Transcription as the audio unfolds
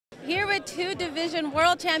2-division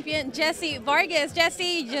world champion Jessie Vargas.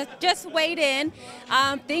 Jessie just weighed in.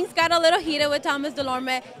 Things got a little heated with Thomas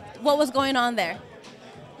Dulorme. What was going on there?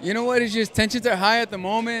 You know what? It's just tensions are high at the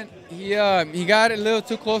moment. He got a little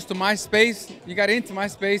too close to my space. He got into my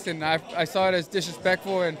space, and I saw it as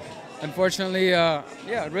disrespectful. And unfortunately,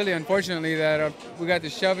 really unfortunately, that we got to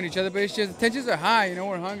shoving each other. But it's just tensions are high. You know,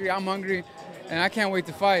 we're hungry. I'm hungry, and I can't wait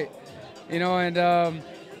to fight. You know, and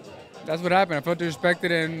that's what happened. I felt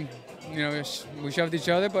disrespected, and you know, we shoved each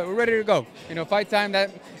other. But we're ready to go. You know, fight time. That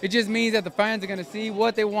it just means that the fans are gonna see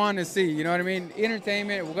what they want to see. You know what I mean?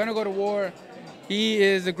 Entertainment. We're gonna go to war. He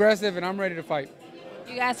is aggressive, and I'm ready to fight.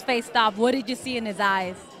 You guys faced off. What did you see in his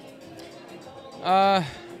eyes? I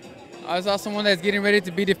saw someone that's getting ready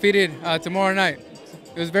to be defeated tomorrow night.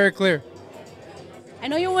 It was very clear. I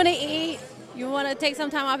know you want to eat. You want to take some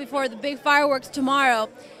time off before the big fireworks tomorrow.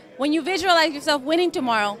 When you visualize yourself winning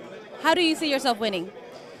tomorrow, how do you see yourself winning?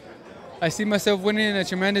 I see myself winning a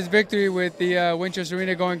tremendous victory with the Winchester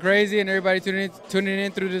Arena going crazy and everybody tuning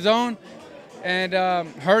in through the zone and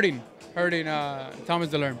hurting Thomas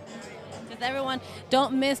Dulorme. Just everyone,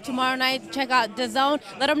 don't miss tomorrow night. Check out the zone.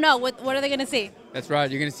 Let them know what are they going to see. That's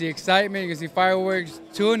right. You're going to see excitement. You're going to see fireworks.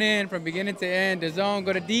 Tune in from beginning to end. The zone.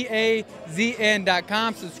 Go to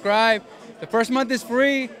DAZN.com. Subscribe. The first month is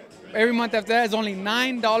free. Every month after that is only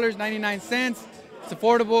 $9.99. It's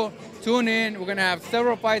affordable. Tune in. We're going to have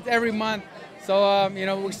several fights every month. So, you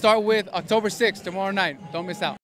know, we start with October 6th tomorrow night. Don't miss out.